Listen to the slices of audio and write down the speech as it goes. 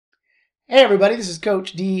Hey everybody, this is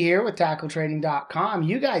Coach D here with TackleTrading.com.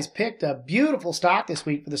 You guys picked a beautiful stock this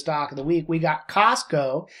week for the stock of the week. We got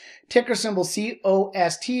Costco, ticker symbol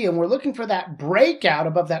COST, and we're looking for that breakout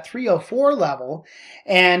above that 304 level.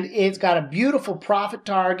 And it's got a beautiful profit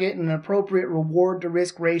target and an appropriate reward to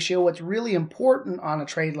risk ratio. What's really important on a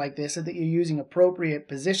trade like this is that you're using appropriate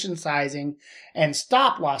position sizing and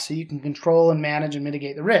stop loss so you can control and manage and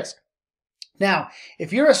mitigate the risk. Now,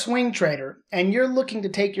 if you're a swing trader and you're looking to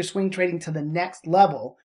take your swing trading to the next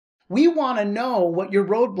level, we want to know what your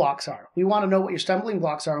roadblocks are. We want to know what your stumbling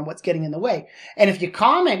blocks are and what's getting in the way. And if you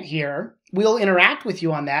comment here, we'll interact with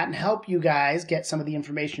you on that and help you guys get some of the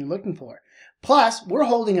information you're looking for. Plus, we're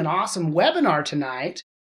holding an awesome webinar tonight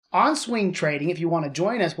on swing trading. If you want to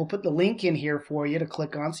join us, we'll put the link in here for you to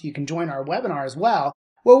click on so you can join our webinar as well,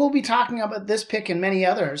 where we'll be talking about this pick and many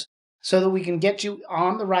others, so that we can get you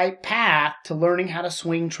on the right path to learning how to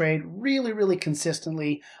swing trade really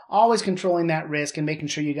consistently, always controlling that risk and making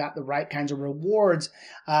sure you got the right kinds of rewards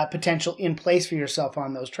potential in place for yourself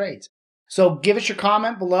on those trades. So give us your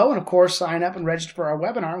comment below, and of course sign up and register for our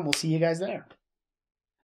webinar, and we'll see you guys there.